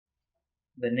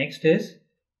The next is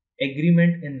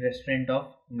agreement in restraint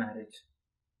of marriage.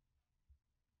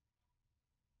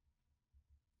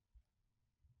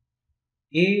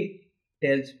 A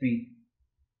tells B,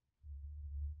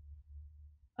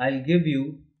 I'll give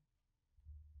you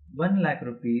 1 lakh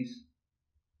rupees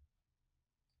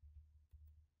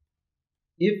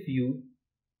if you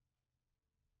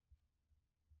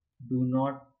do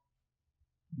not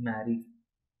marry.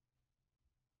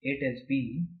 A tells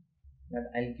B that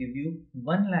I'll give you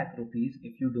 1 lakh rupees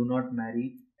if you do not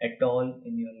marry at all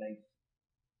in your life.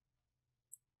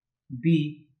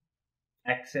 B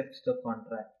accepts the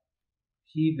contract.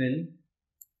 She will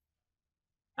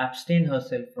abstain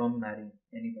herself from marrying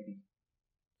anybody.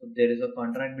 So there is a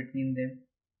contract between them.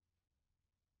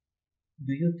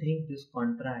 Do you think this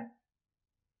contract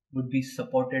would be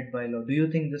supported by law? Do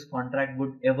you think this contract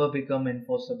would ever become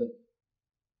enforceable?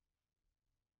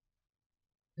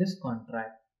 This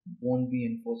contract won't be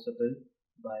enforceable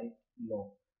by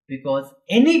law, because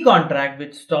any contract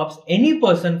which stops any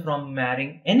person from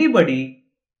marrying anybody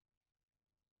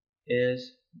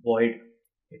is void.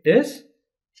 It is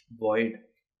void.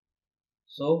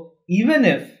 So even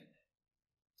if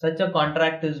such a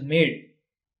contract is made,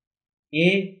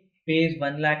 A pays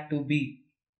 1 lakh to B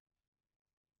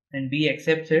and B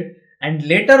accepts it, and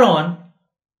later on,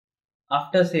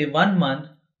 after say 1 month,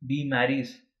 B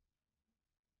marries.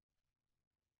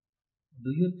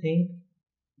 Do you think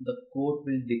the court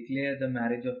will declare the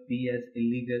marriage of B as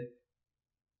illegal?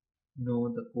 No,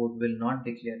 the court will not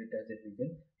declare it as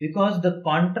illegal, because the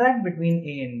contract between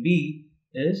A and B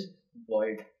is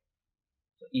void.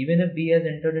 So even if B has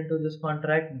entered into this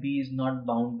contract, B is not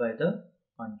bound by the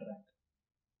contract.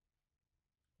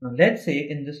 Now let's say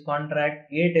in this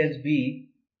contract A tells B,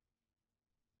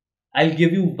 I'll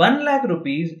give you 1 lakh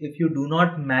rupees if you do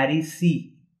not marry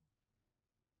C.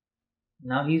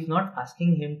 Now he is not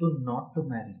asking him to not to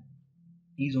marry.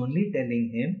 He is only telling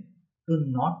him to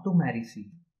not to marry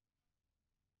C.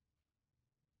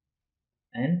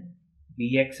 And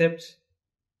B accepts.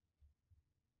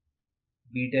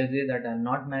 B tells A that I'll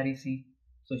not marry C.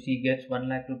 So she gets 1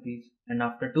 lakh rupees, and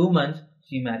after 2 months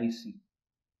she marries C.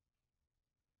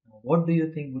 Now what do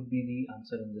you think would be the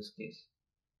answer in this case?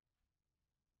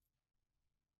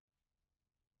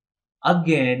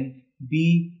 Again,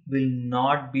 B will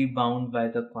not be bound by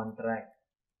the contract.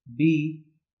 B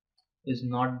is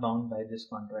not bound by this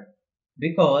contract,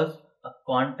 because a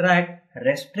contract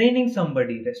restraining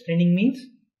somebody, restraining means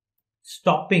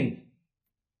stopping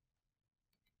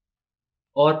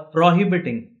or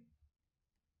prohibiting.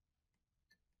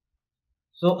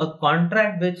 So a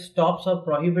contract which stops or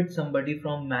prohibits somebody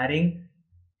from marrying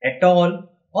at all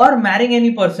or marrying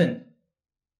any person,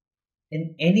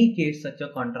 in any case such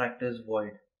a contract is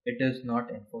void. It is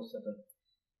not enforceable.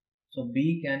 So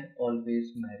B can always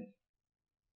marry.